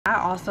I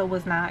also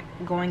was not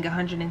going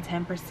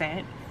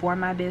 110% for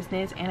my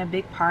business, and a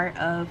big part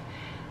of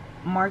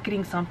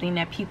marketing something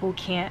that people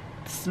can't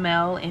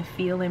smell and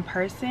feel in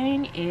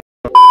person is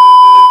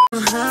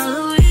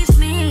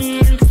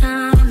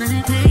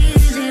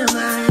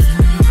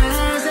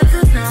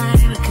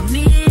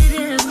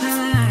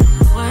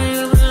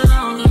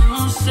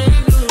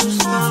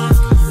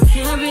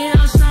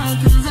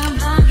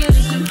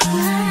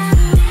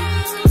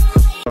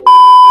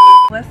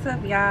what's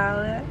up,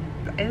 y'all?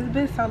 It's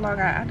been so long.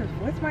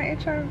 What's my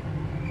intro?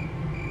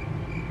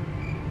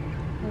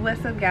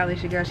 What's up, y'all?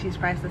 It's your girl, she's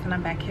Priceless, and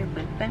I'm back here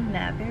with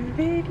another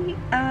video.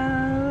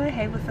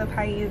 Hey, what's up?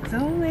 How you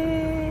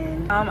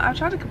doing? I've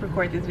tried to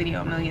record this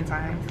video a million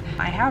times.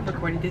 I have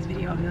recorded this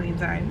video a million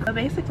times. So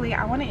basically,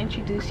 I want to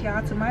introduce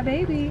y'all to my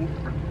baby.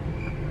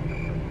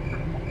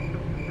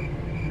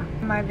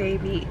 My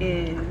baby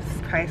is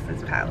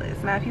Priceless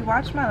Palace. Now, if you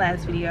watched my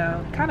last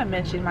video, I kind of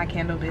mentioned my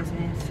candle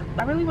business.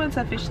 I really wanted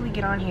to officially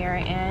get on here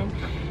and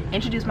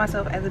introduce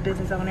myself as a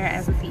business owner,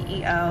 as a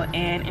CEO,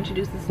 and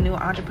introduce this new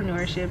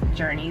entrepreneurship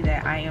journey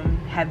that I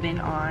have been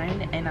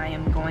on, and I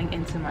am going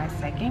into my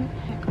second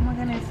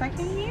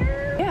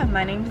year. Yeah,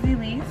 my name is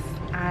Elise.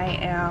 I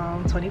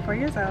am 24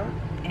 years old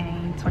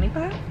and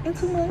 25 in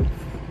 2 months.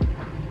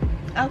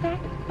 Okay.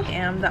 I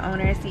am the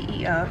owner and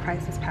CEO of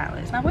Priceless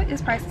Palace. Now, what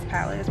is Priceless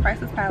Palace?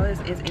 Priceless Palace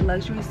is a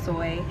luxury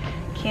soy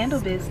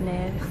candle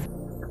business.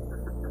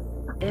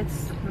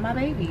 It's my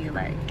baby.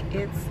 Like,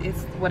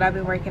 it's what I've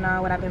been working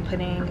on, what I've been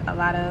putting a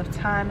lot of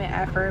time and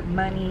effort,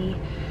 money,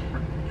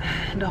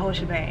 the whole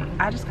shebang.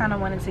 I just kind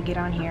of wanted to get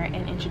on here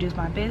and introduce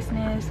my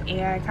business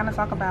and kind of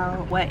talk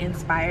about what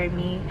inspired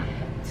me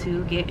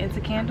to get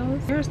into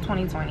candles. Here's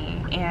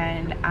 2020,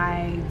 and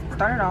I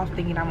started off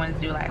thinking I wanted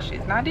to do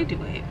lashes. Now, I did do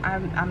it.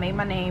 I made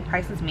my name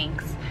Priceless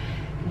Minx.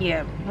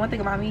 Yeah, one thing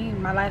about me,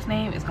 my last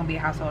name is gonna be a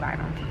household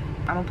item.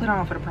 I'm gonna put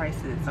on for the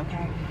prices,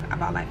 okay? I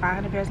bought like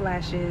 500 pairs of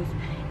lashes,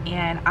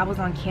 and I was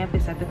on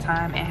campus at the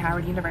time at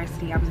Howard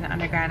University. I was in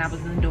undergrad and I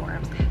was in the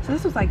dorms, so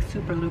this was like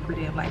super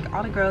lucrative. Like,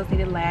 all the girls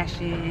needed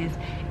lashes,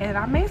 and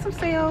I made some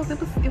sales. It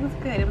was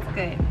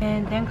good.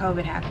 And then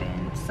COVID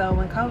happened. So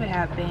when COVID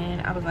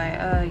happened, I was like,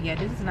 yeah,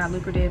 this is not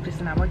lucrative, this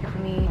is not working for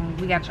me,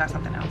 we gotta try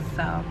something else.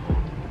 So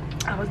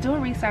I was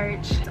doing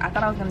research. I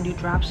thought I was gonna do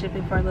drop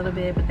shipping for a little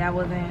bit, but that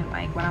wasn't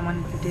like what I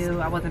wanted to do.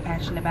 I wasn't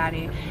passionate about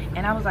it,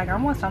 and I was like, I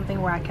want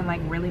something where I can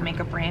like really make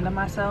a brand of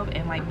myself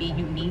and like be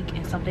unique,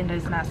 and something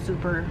that's not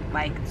super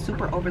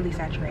overly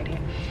saturated.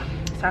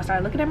 So I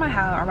started looking at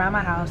around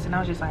my house, and I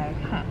was just like,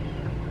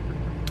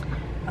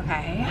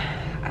 okay,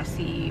 I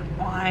see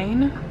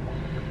wine.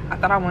 I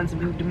thought I wanted to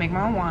move to make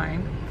my own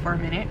wine for a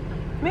minute.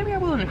 Maybe I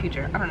will in the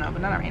future, I don't know,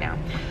 but not right now.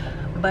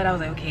 But I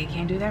was like, okay,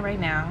 can't do that right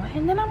now.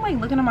 And then I'm like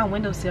looking at my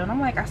windowsill, and I'm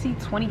like, I see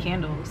 20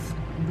 candles,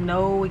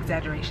 no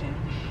exaggeration.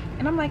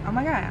 And I'm like, oh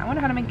my god, I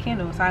wonder how to make a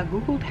candle. So I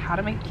googled how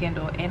to make a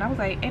candle, and I was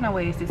like, ain't no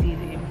way it's this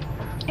easy.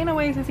 Ain't no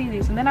way it's this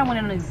easy. So then I went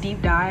on a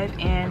deep dive,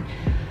 and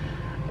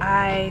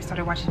I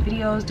started watching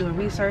videos, doing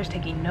research,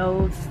 taking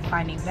notes,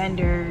 finding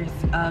vendors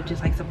of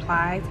just like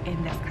supplies,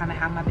 and that's kind of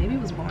how my baby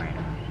was born.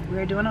 We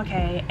were doing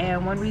okay,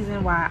 and one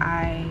reason why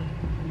I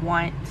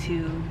want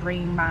to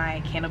bring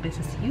my candle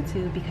business to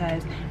YouTube,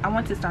 because I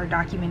want to start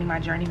documenting my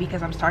journey,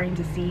 because I'm starting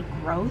to see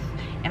growth,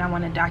 and I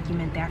want to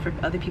document that for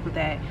other people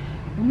that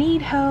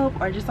need help,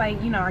 or just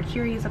like, you know, are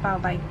curious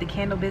about like the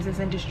candle business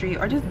industry,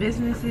 or just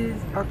businesses,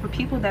 or for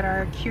people that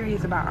are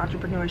curious about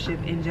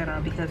entrepreneurship in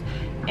general. Because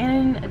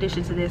in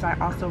addition to this, I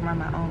also run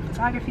my own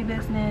photography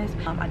business.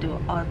 I do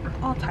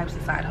all types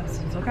of side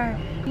hustles, okay?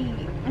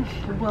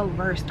 Well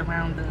versed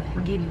around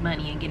the getting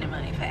money and getting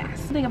money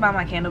fast. The thing about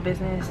my candle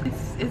business,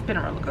 it's been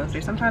a roller coaster.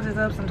 Sometimes it's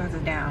up, sometimes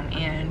it's down,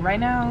 and right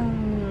now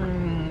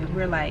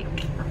we're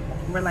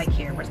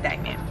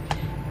stagnant.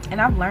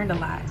 And I've learned a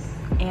lot,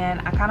 and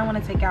I kind of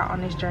want to take out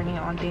on this journey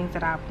on things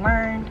that I've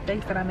learned,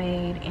 mistakes that I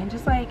made, and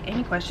just like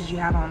any questions you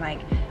have on like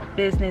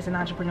business and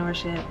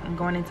entrepreneurship. I'm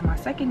going into my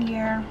second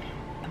year.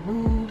 I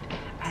moved,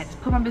 I had to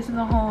put my business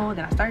on hold,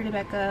 then I started it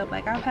back up.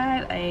 Like, I've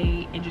had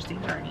a interesting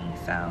journey,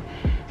 so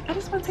I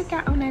just want to take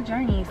out on that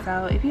journey.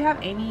 So if you have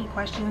any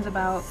questions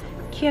about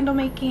candle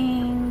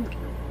making,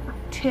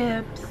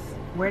 tips,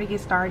 where to get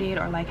started,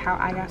 or like how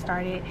I got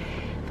started,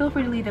 feel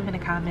free to leave them in the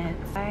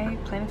comments. I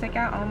plan to take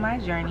out on my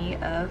journey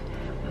of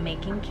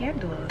making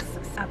candles.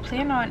 I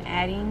plan on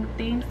adding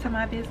things to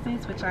my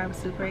business, which I'm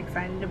super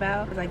excited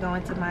about, as I go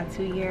into my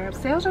 2-year.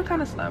 Sales are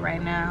kind of slow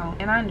right now,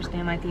 and I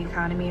understand like the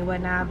economy and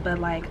whatnot, but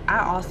like I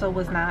also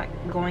was not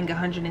going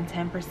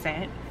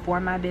 110% for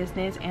my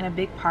business, and a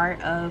big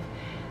part of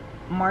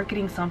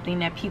marketing something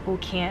that people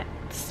can't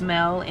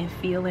smell and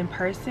feel in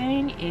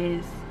person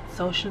is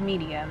social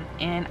media.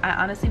 And I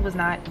honestly was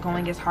not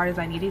going as hard as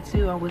I needed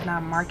to. I was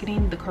not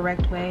marketing the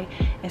correct way,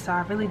 and so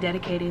I really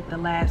dedicated the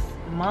last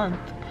month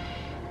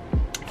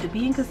to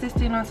being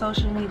consistent on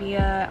social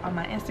media, on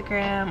my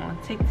Instagram, on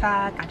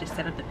TikTok. I just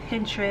set up the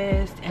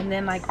Pinterest, and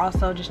then like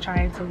also just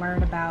trying to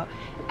learn about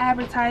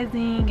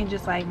advertising and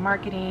just like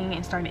marketing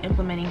and starting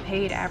implementing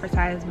paid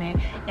advertisement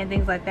and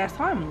things like that.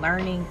 So I'm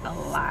learning a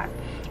lot,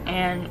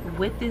 and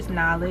with this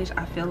knowledge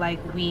I feel like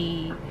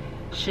we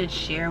should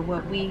share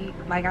what we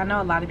like. I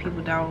know a lot of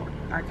people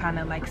are kind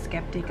of like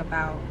skeptic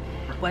about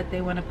what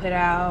they want to put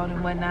out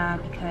and whatnot,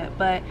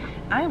 but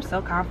I am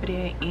so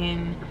confident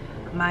in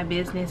my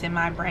business and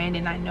my brand,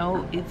 and I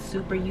know it's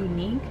super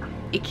unique.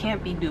 It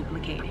can't be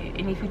duplicated,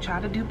 and if you try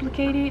to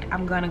duplicate it,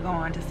 I'm gonna go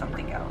on to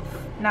something else.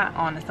 Not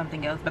on to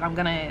something else, but I'm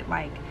gonna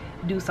like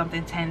do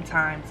something 10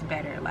 times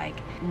better. Like,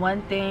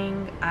 one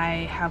thing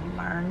I have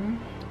learned,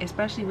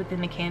 especially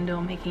within the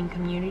candle making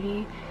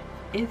community,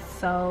 it's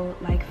so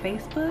like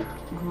Facebook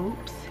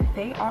groups,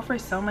 they offer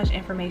so much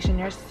information.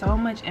 There's so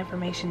much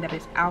information that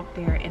is out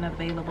there and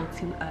available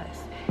to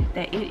us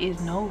that it is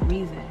no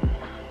reason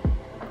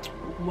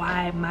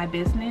why my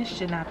business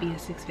should not be at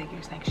 6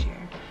 figures next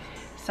year.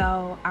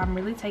 So I'm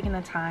really taking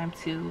the time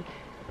to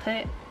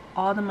put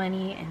all the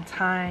money and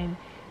time,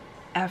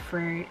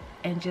 effort,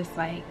 and just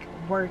like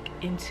work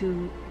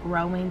into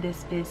growing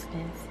this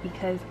business,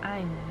 because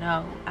I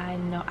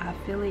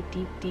feel it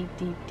deep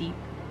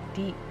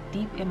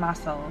in my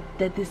soul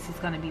that this is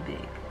gonna be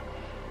big.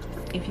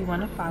 If you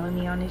want to follow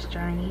me on this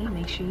journey,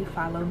 make sure you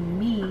follow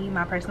me.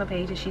 My personal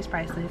page is She's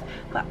Priceless,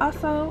 but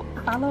also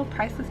follow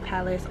Priceless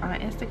Palace on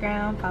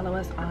Instagram, follow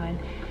us on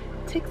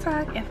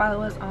TikTok, and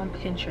follow us on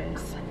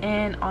Pinterest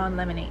and on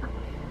Lemonade,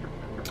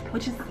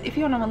 which is, if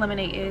you don't know what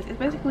Lemonade is, it's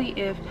basically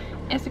if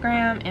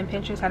Instagram and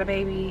Pinterest had a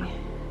baby,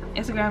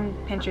 Instagram,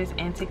 Pinterest,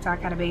 and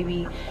TikTok had a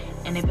baby,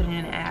 and they put it in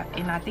an app.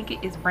 And I think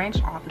it is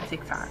branched off of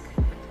TikTok,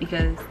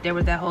 because there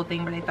was that whole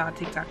thing where they thought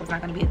TikTok was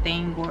not going to be a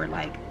thing, or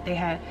like they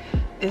had,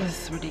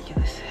 it's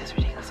ridiculous,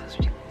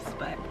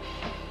 but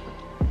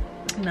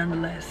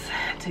nonetheless,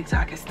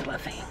 TikTok is still a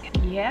thing.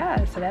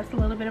 Yeah, so that's a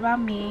little bit about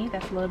me.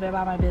 That's a little bit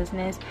about my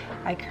business.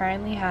 I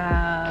currently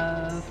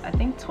have, I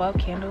think, 12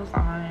 candles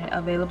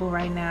available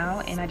right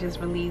now, and I just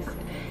released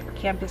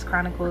Campus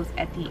Chronicles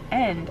at the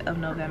end of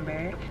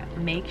November.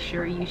 Make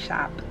sure you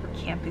shop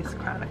Campus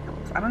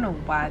Chronicles. I don't know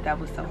why that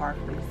was so hard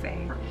for me to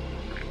say,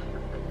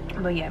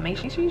 but yeah, make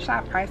sure you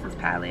shop Priceless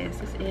Palace.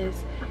 This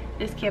is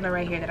this candle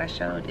right here that I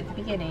showed at the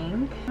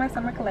beginning, my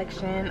summer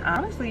collection.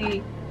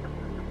 Honestly,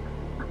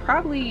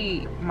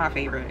 probably my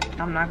favorite.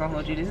 I'm not gonna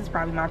hold you, this is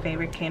probably my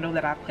favorite candle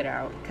that I've put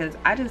out, because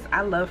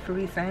I love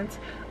fruity scents,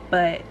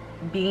 but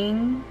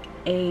being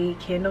a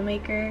candle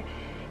maker,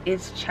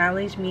 it's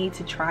challenged me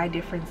to try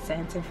different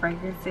scents and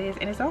fragrances,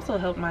 and it's also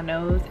helped my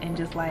nose and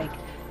just like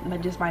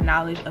my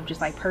knowledge of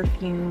just like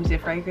perfumes and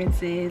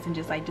fragrances and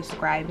just like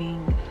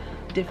describing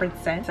different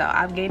scents. So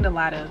I've gained a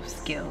lot of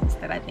skills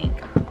that I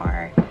think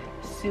are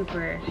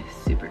super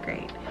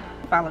great.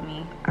 Follow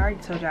me. I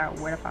already told y'all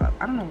where to follow.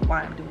 I don't know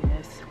why I'm doing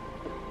this.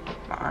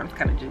 My arms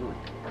kind of jiggled.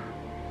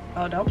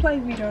 Oh, don't play,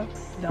 Vito.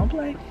 Don't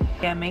play.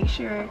 Yeah, make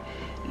sure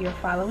you're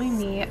following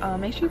me.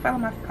 Make sure you follow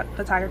my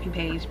photography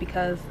page,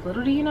 because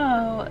little do you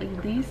know,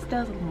 Elise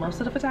does most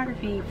of the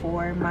photography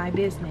for my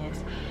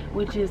business,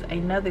 which is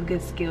another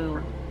good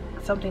skill.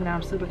 Something that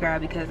I'm super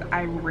proud of, because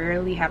I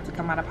rarely have to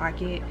come out of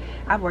pocket.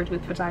 I've worked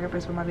with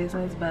photographers for my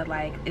business, but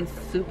like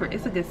it's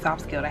a good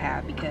soft skill to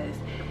have, because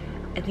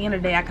at the end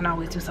of the day I can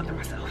always do something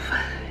myself,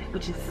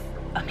 which is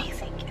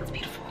amazing. It's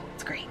beautiful,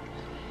 it's great.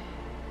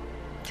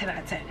 10 out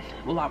of 10,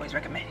 will always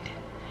recommend.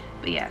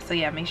 But yeah, so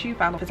yeah, make sure you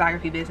follow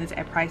photography business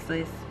at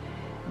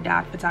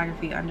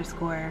priceless.photography_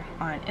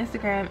 on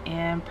Instagram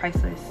and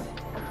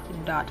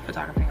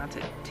priceless.photography on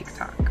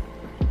TikTok.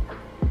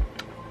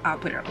 I'll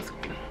put it on the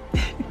screen.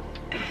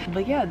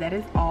 But yeah, that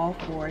is all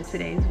for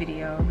today's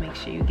video. Make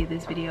sure you give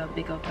this video a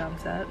big old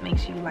thumbs up. Make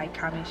sure you like,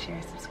 comment,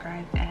 share,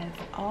 subscribe as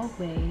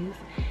always.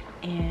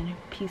 And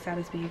peace out.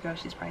 It's been your girl,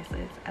 She's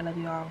Priceless. I love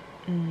you all.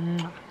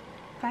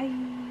 Bye.